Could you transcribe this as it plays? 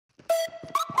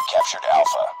captured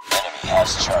Alpha. Enemy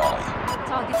has Charlie.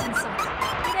 Targets in sight.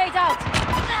 Grenade out!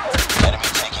 Enemy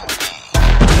taking B.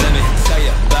 Let me tell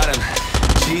you about him.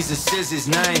 Jesus is his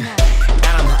name,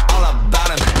 and I'm all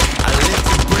about him. I live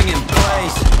to bring him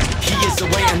praise. He is the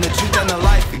way and the truth and the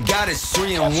life. God is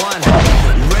 3 in 1.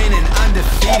 Reigning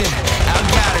undefeated. Our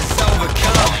God is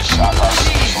overcome.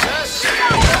 Jesus.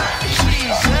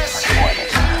 Jesus.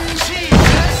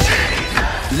 Jesus.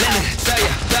 Let me tell you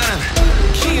about him.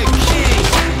 King of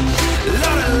kings,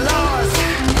 Lord of lords.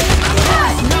 There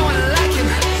is no one like him.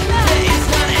 There is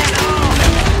none at all.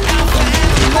 Alpha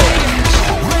and Omega,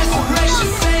 resurrection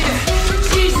Savior.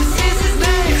 Jesus is his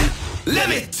name. Let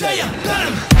me tell you about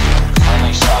him.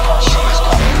 Friendly shock RC is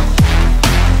coming.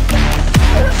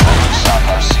 Friendly shock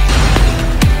RC.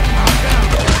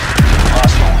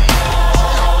 Lost the lead.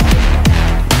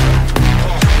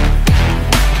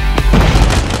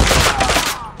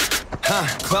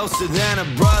 Closer than a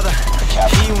brother,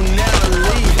 he will never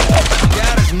leave.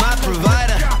 God is my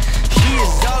provider, he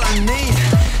is all I need.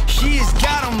 He is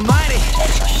God Almighty,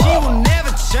 he will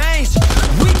never change.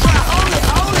 We cry holy,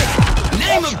 holy,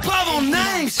 name above all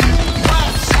names.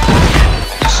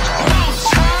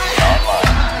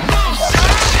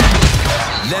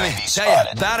 Let me tell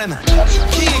you about him.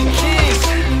 King of kings,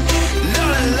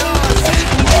 Lord of lords.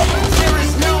 There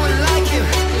is no one like him.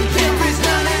 There is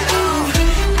none at all.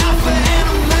 Alpha and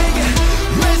Omega,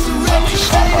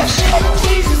 resurrection.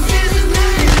 Jesus is his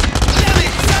name. Let me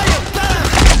tell you about him.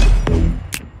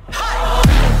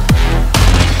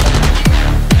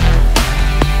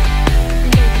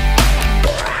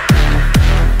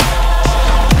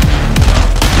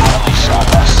 Friendly shock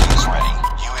RC is ready.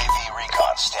 UAV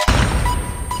recon standing.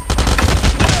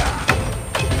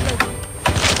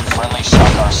 Friendly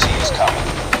shock RC is coming.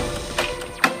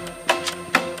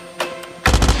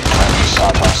 Friendly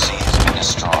shock RC has been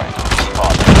destroyed. Keep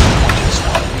on winning this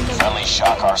one. Friendly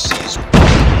shock RC is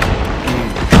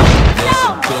There's a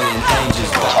billion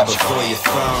angels bow before your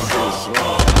throne.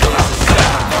 There's a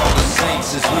sound of all the saints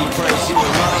as we praise you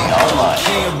alone.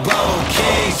 King above all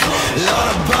kings, Lord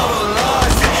above all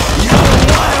lords. You're the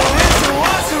one who is and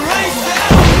was and reigns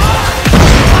forevermore.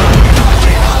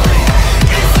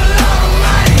 It's the Lord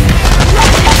Almighty.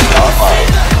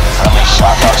 Friendly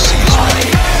shock RC is ready.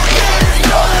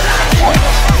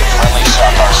 Friendly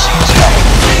shock RC is coming.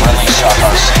 Friendly shock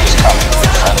RC is coming.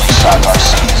 Friendly shock RC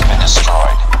has been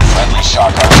destroyed. Friendly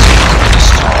shock RC has been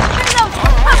destroyed. Friendly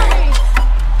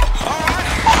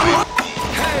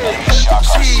shock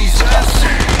RC is coming.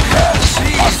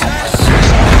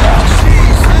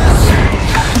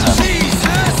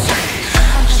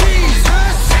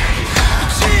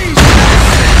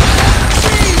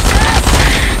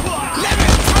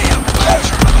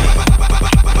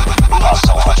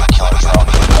 Hostile hunter-killer drone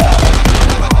inbound.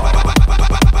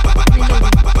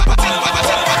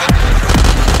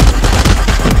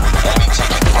 Enemy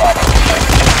taking Bravo.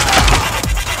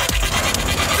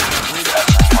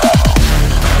 Capturing Bravo.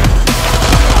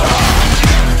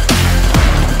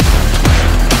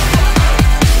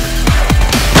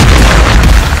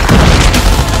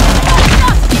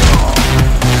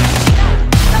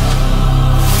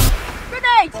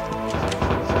 Grenade!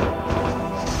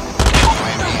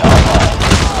 UAV online.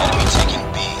 Enemy taking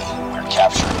B. We're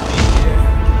capturing B.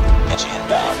 Edge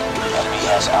inbound. Enemy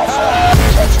has Alpha.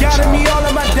 Guided me all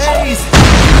of my days.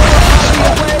 You know all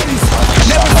your ways.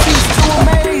 Never cease to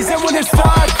amaze. And when it's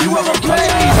dark, you ever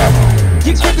blaze.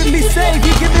 You're keeping me safe,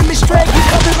 you're giving me strength, you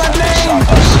cover my name.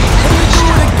 And we do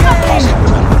it again.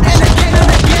 And again and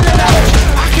again and I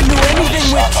can do anything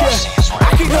with you.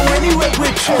 I can go anywhere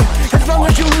with you. As long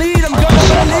as you lead, I'm gonna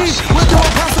believe. We'll do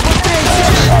impossible things.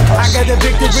 I got the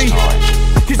victory.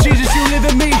 Cause Jesus, you live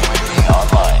in me.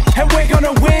 And we're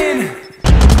gonna win.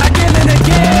 Again and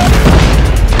again.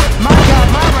 My God,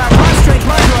 my rock, my strength,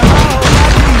 my joy, my hope, my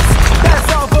peace. That's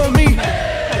all for me.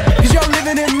 Cause you're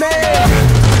living in me.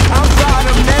 I'm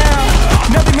bottom now.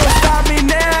 Nothing gonna stop me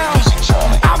now.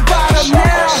 I'm bottom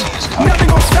now. Nothing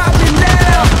gonna stop me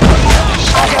now.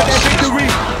 I got that victory.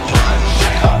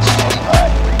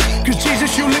 Cause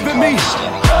Jesus, you live in me.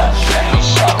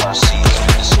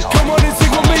 Come on and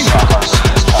sing with me.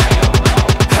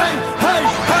 Hey, hey,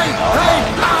 hey, hey,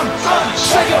 I'm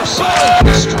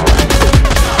unshakable.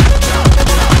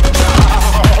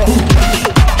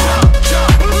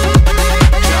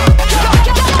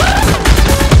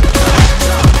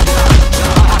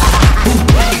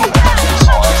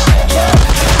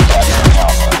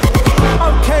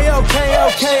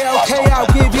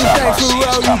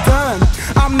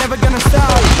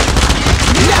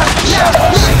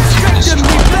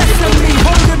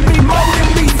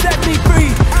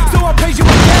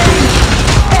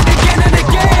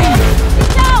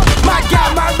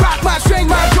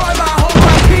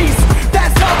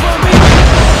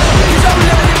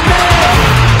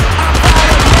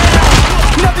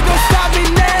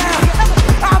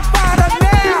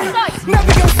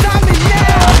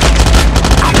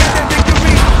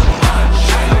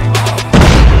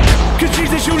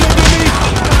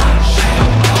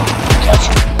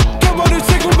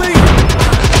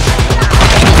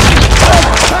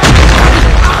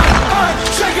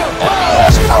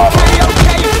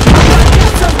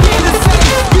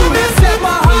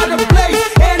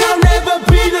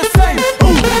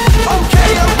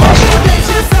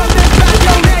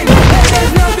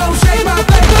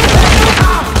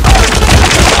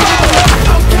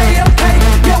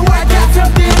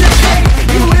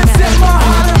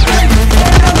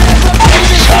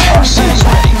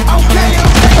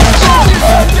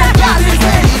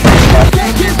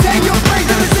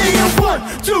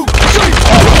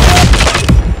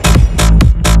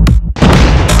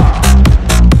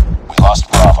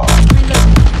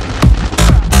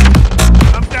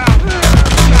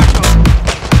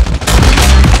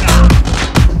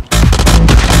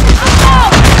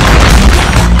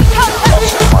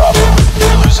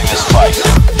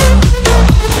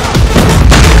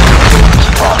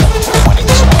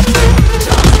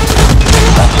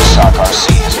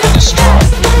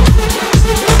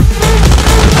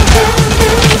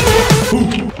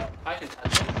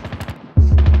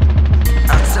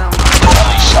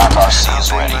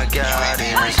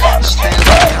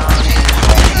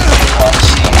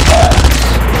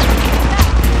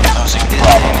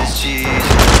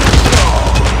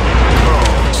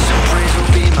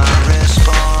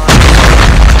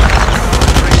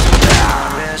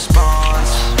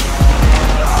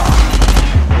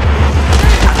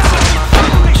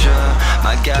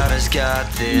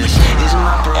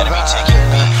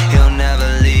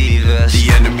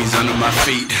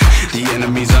 feet. The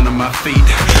enemy's under my feet.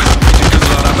 I praise you 'cause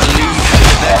Lord I believe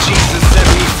that Jesus set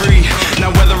me free. Now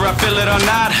whether I feel it or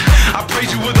not, I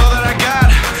praise you with all that I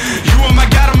got. You are my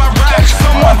God and my rock.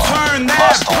 Someone turn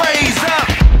that praise up.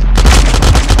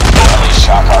 Friendly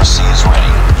Shock RC is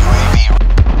ready. UAV.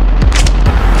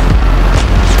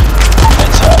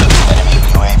 Heads up. Enemy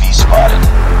UAV spotted.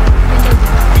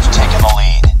 We've taken the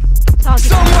lead. Target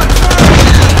Someone turn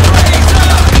that praise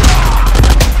up.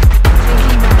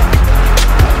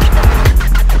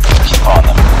 Keep on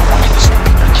them. Winning this.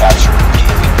 Capture B.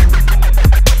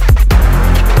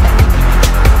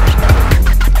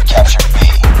 Capture B.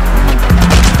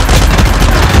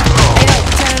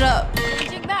 Turn it up.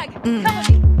 Changing mag. Cover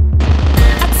me.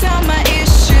 I tell my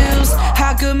issues,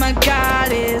 how good my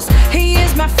God is. He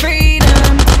is my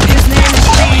freedom. His name is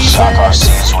Friendly Shock RC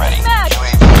Jesus. is ready. Mag.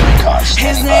 UAV recon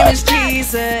His standing name by. is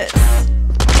Jesus.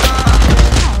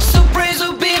 So praise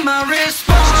will be my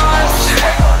response.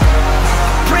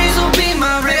 Praise will be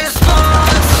my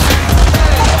response.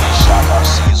 Friendly Shock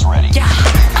RC is ready. Yeah,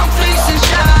 I'm facing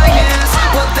giants.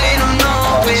 What they don't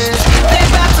know is they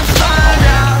about to find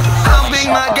out how big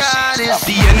my God is.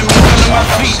 The enemy's under my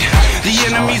feet. The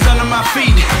enemy's under my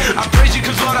feet. I praise you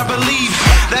 'cause Lord I believe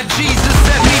that Jesus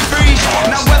set me free.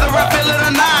 Now whether I feel it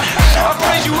or not, I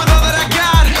praise you with all that I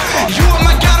got. You are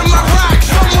my God and my rock.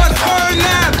 Someone turn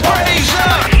that praise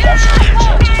up. Capture the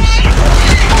objectives.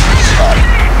 Spotted.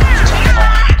 We've taken the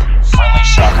lead. Friendly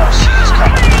Shock RC is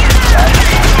coming. Giant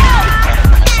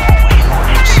missile awaiting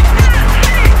orders.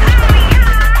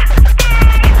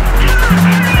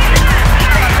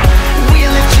 We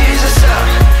lift Jesus up,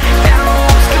 and the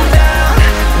walls come down.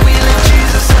 We lift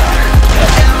Jesus up,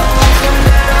 and the walls come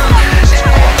down.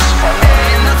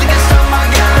 Hey, nothing can stop my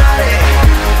God.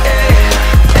 Hey,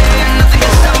 nothing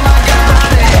can stop my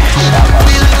God.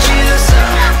 We lift Jesus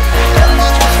up, and the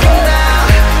walls come down.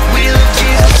 We lift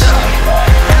Jesus up,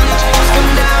 and the walls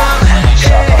come down. Friendly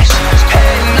Shock RC is coming.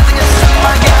 Hey, nothing can stop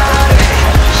my God.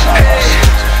 Friendly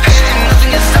Shock RC is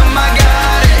Nothing can stop my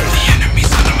God. The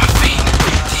enemy's under my feet.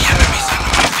 The enemy's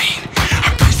under my feet. I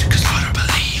praise you 'cause Lord I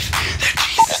believe that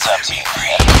Jesus It's up to you.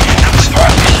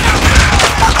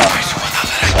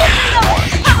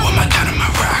 You are my God and my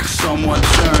rock. Someone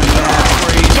turn that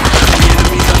praise. The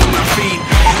enemy's under my feet.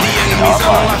 The enemy's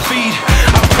under my feet.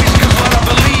 I praise you 'cause Lord I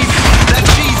believe that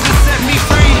Jesus set me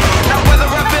free. Now whether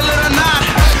I feel it or not,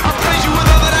 I praise you with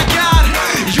all that I got.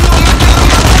 You are my God and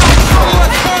my rock.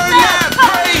 Someone turn that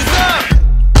praise up.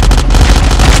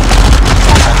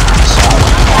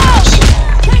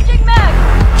 Changing mag.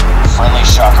 Friendly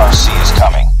Shock RC is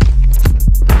coming.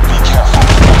 Be careful.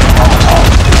 Molotov.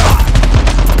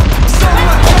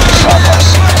 Shock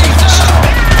RC has been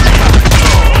destroyed.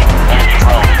 Enemy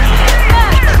drone in the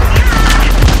air.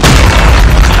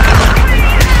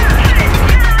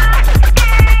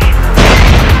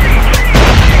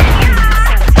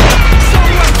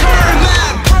 Someone turn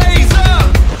that praise up.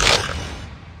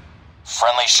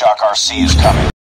 Friendly Shock RC is coming.